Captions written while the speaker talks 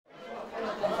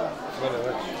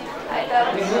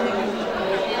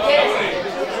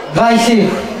20,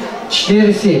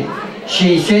 40,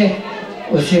 60,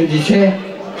 80,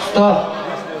 100.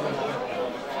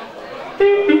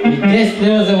 И 10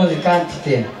 лева за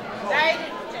музикантите.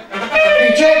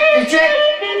 Пичек, пичек!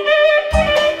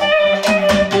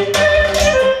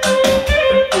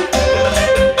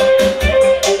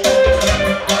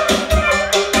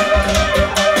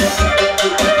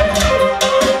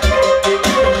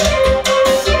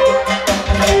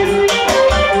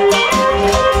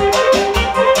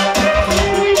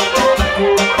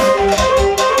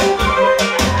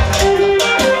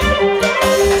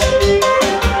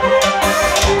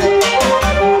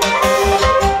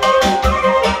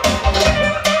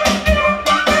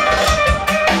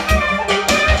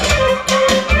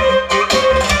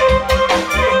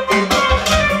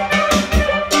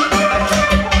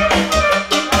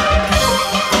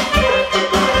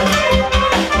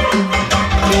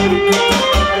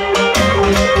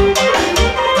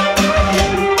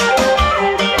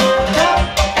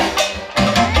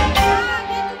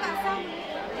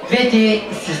 Двете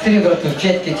сестри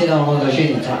братовчетките на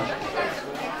младоженица.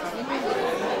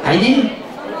 Айди!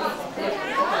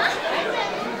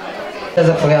 Да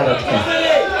заповядат така.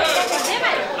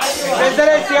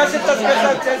 Цезаре, сега се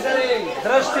тъскаса, Цезаре!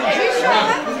 Здрасти!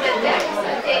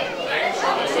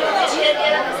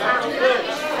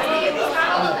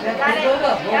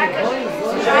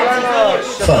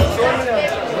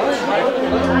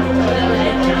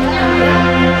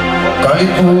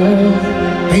 Calipu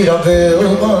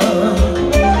Piravelma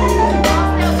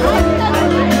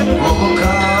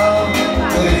Moka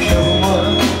Echuma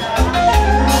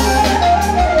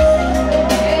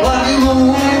Larimu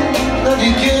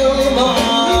Nadikelma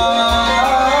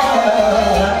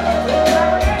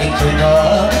Ikuna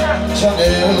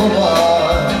Chanelma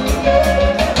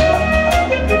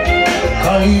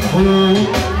Calipu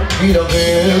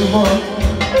Piravelma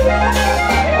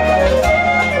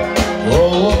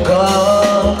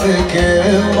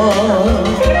Pequema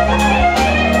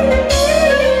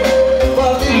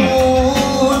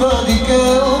Vadimuna di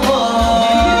Kelma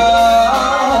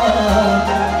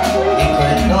I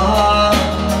Quena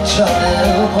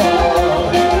Chanelma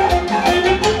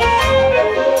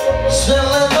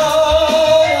Zelena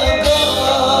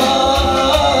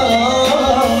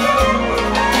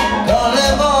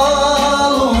Galema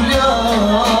Lulia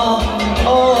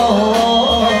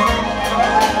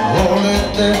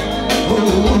Volete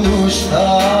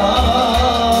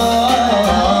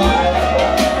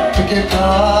Porque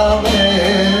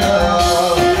camera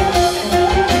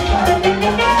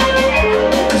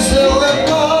se le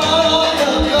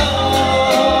paga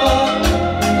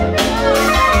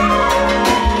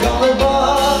Caleba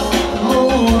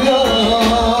Luria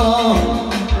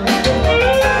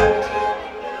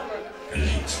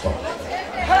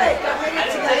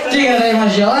Стига да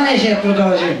имаш желание, ще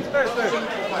продължим.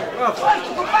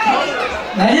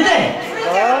 Нали де?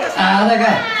 А,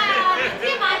 така.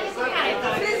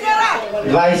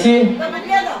 20,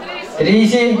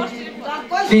 30,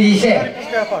 50.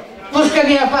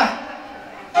 Пускай я пак.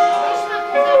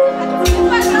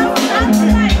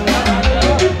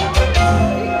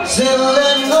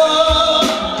 Zeleno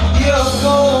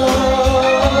Yoko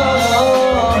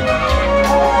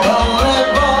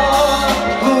Caleba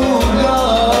Luria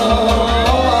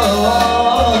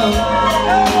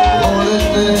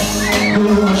Volete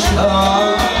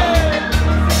gustar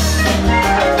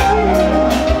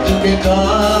Que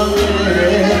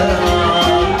camera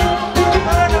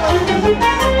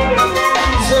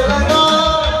Zeleno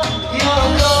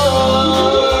Yoko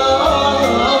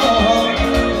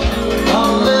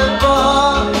Caleba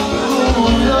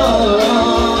Luria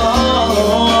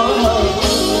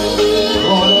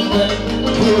Volete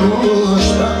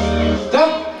gustar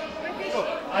Стоп!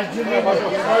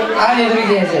 Али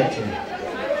другия взете.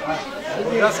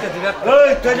 Бургаска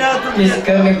девятка.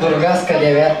 Искаме бургаска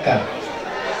девятка.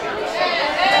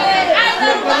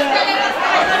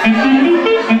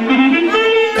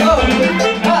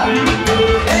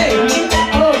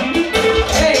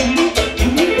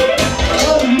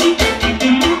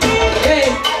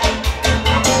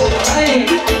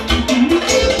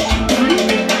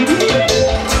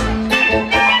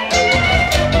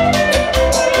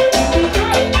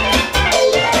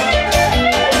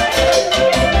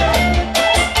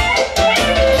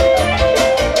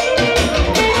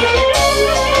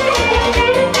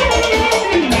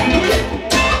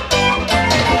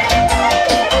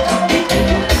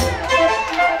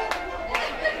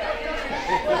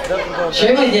 Ще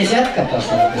има и десятка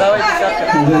после. Давай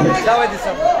десятка. Давай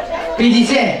десятка.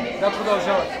 50. Да,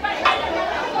 продължавай.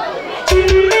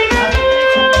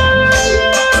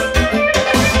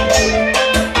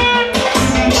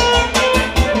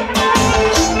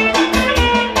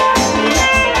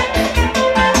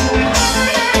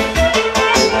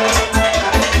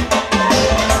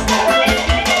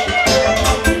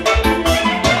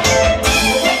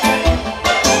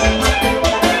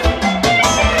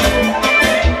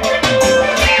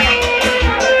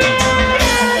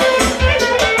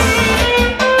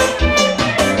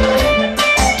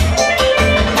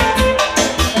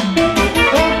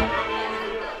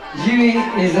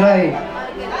 и здрави.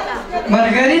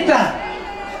 Маргарита!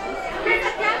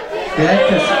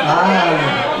 Петка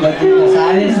с... да ти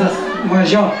посади с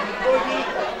мъжо.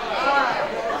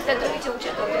 След другите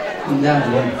учат. Да.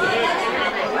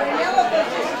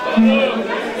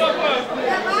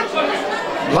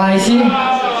 20.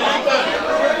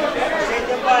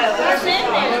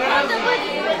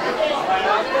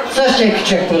 Същия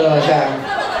кичек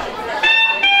продължаваме.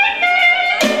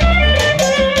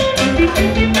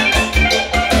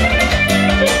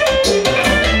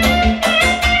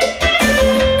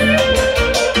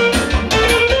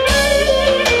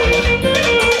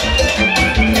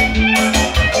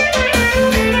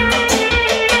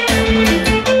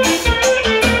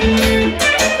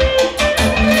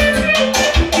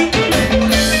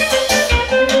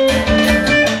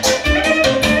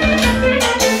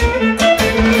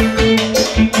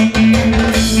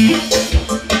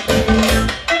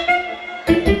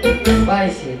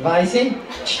 Двайси,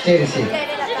 40.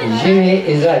 Живи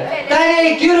и здрави. Таня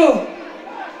и Киро!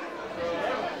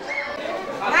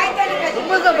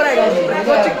 Какво забравя?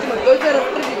 Той се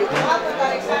разпреди.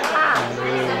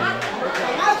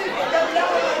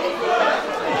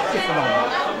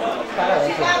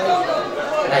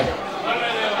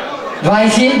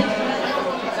 20,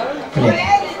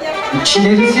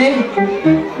 40,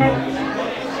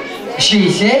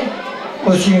 60,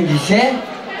 80,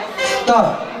 100.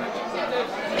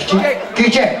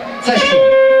 Кичек, същи.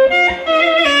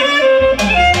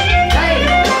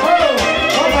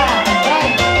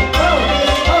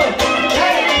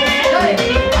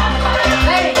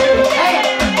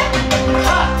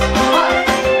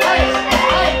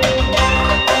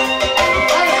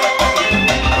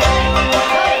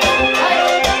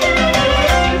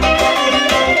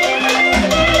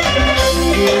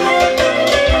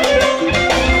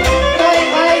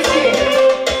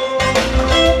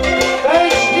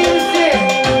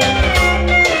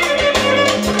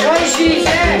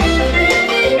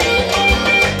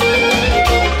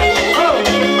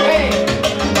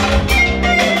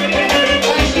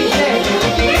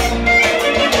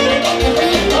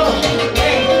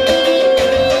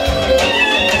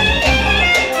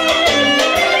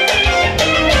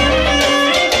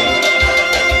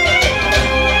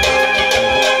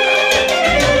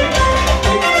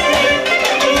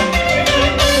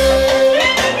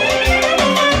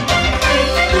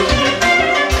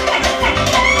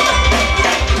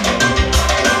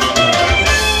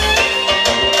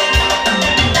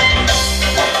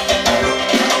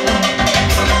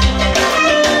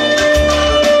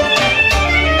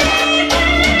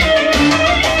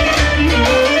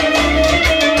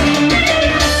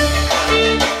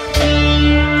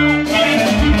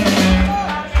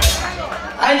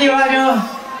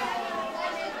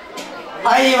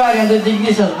 Айде, Иван, да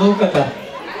дигни с булката.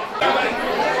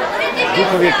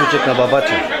 Духовия кичек на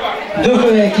бабаче.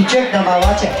 Духовия кичек на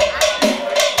бабаче.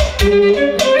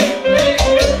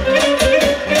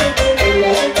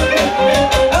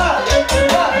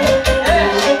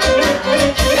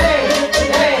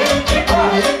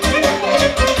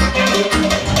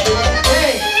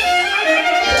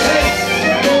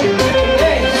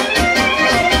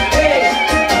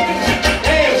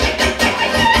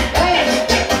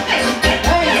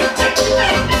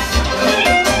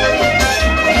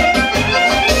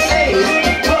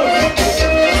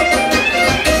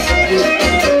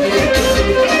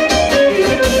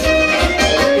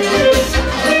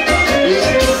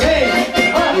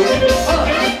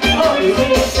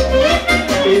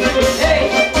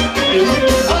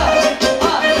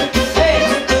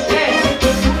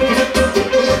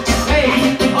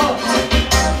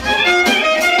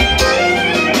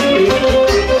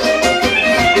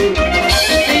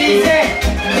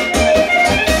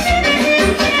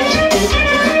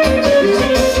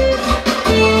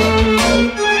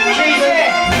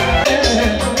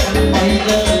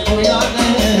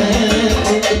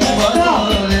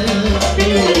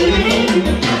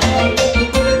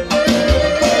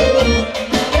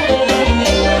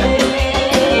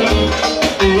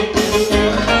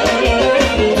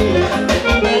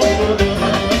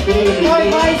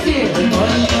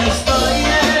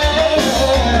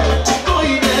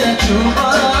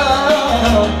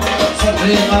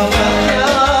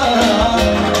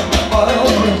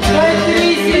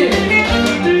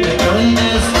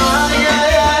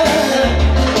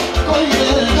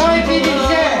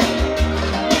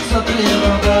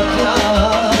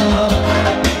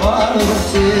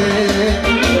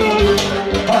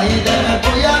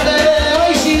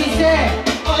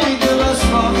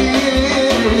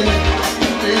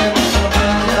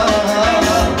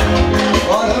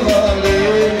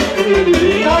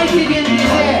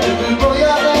 Voy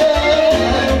a ver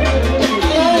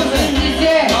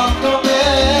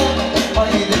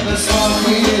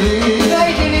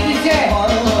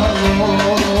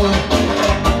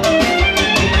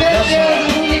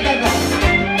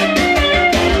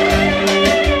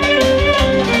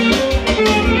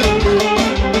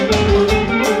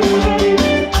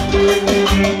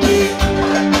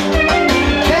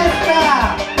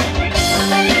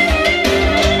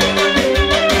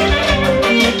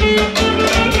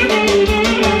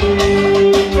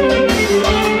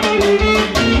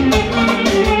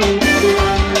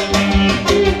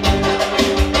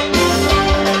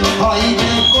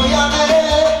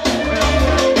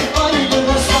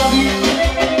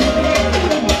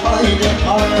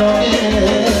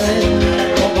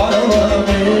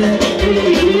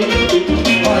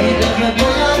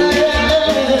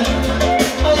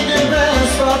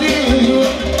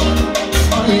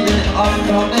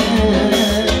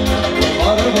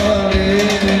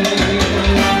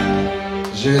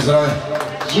Живи и здрави!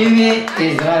 Живи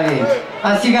и здрави!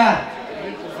 А сега?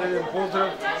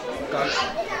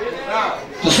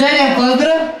 Последен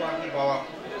поздрав?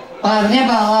 Парне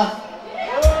бала!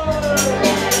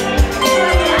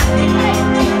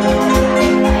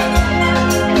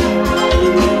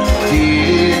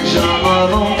 Ти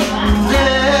джамаро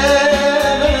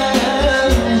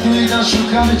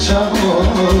Шукаме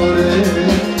чаморе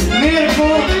Мирко!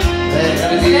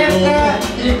 Степка!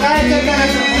 Чекайте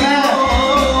каракуна!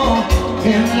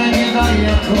 Емле ни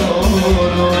дая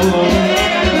коро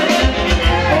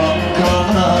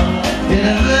Окана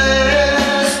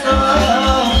Енвеста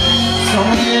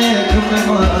Самое къме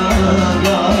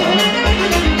мага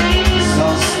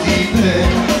Застибе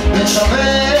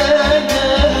Нечавене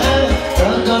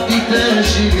Така ти те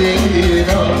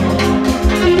живина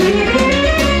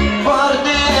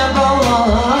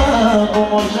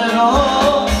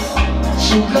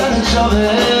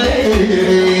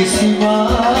Chavesima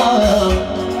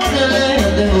dele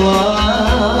dewa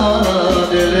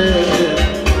dele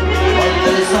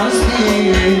Alte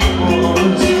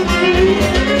sastimos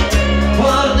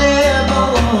Guarde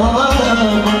bala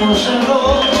moshero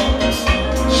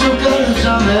Shukar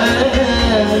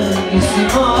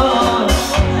chavesima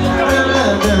dele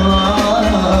dewa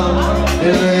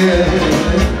dele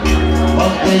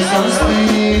Alte sastimos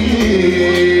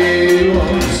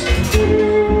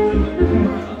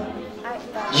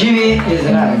Живи и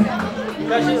здрави!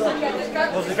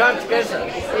 Музиканти къде са?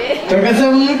 Тук са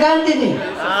музикантите!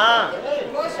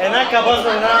 Една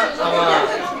кабазна вина, ама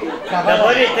да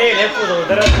бъде те и леко да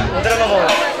удрят на вода.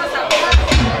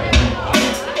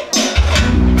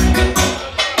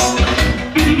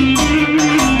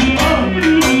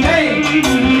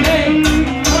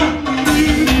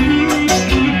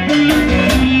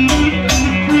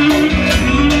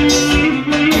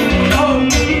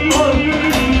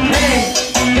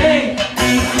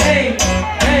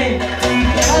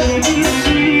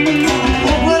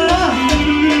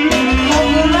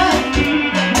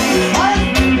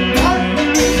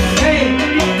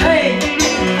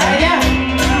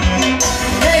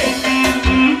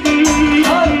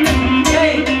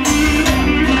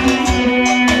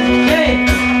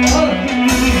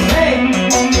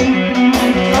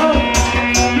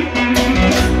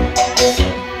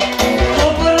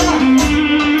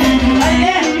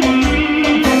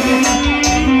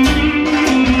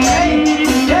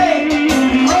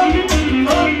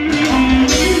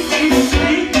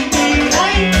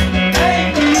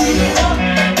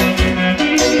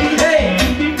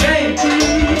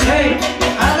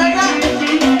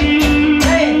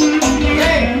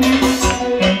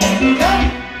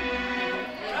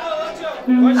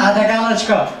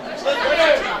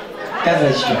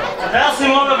 Казвай, че. Аз не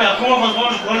мога, бе, ако има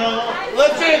възможност, горе надолу.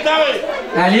 Лъчи, давай!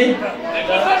 Али?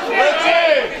 Лъчи!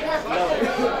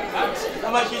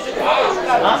 Ама ти си...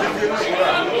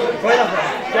 Кой да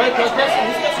прави?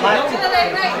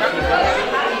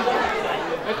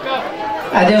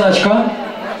 Айде, Лъчко.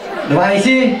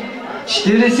 20,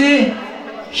 40,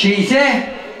 60,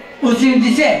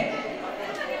 80.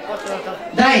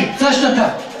 Дай,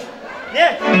 същата.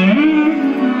 Не!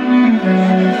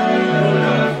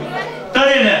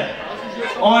 Тъй не!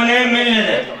 О, не е мили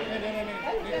не!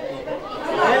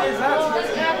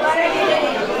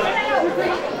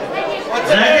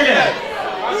 Знаете ли?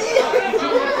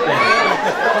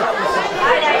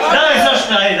 Давай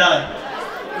също, ай, давай!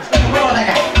 Първо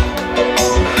така.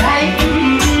 Дай.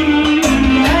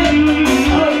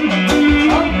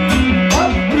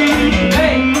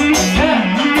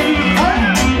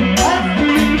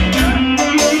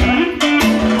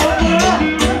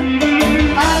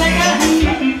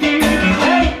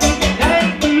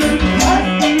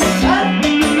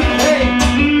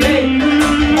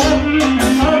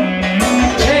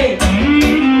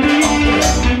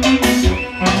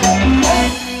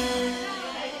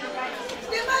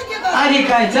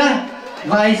 Кайца,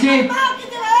 20,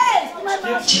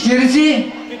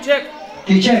 40, Кичек!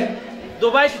 кичек,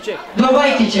 Добай кичек!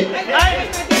 добай кичек. Айде!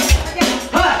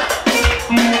 Ха!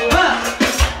 Ха!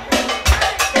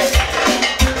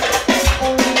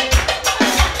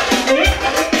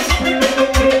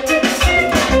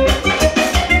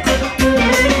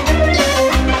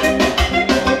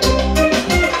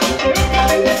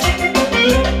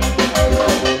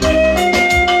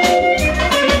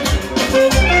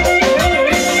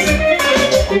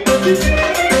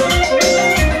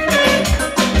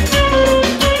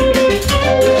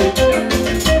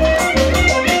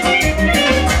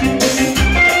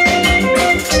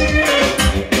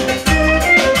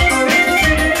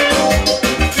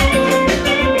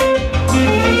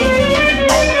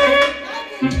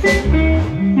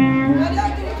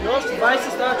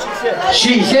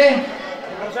 60?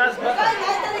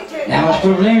 Нямаш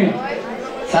проблеми.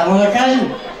 Само да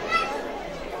кажем.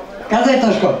 Казай,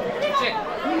 Тошко.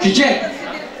 Кичек.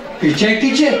 Кичек,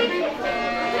 кичек.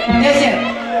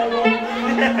 10.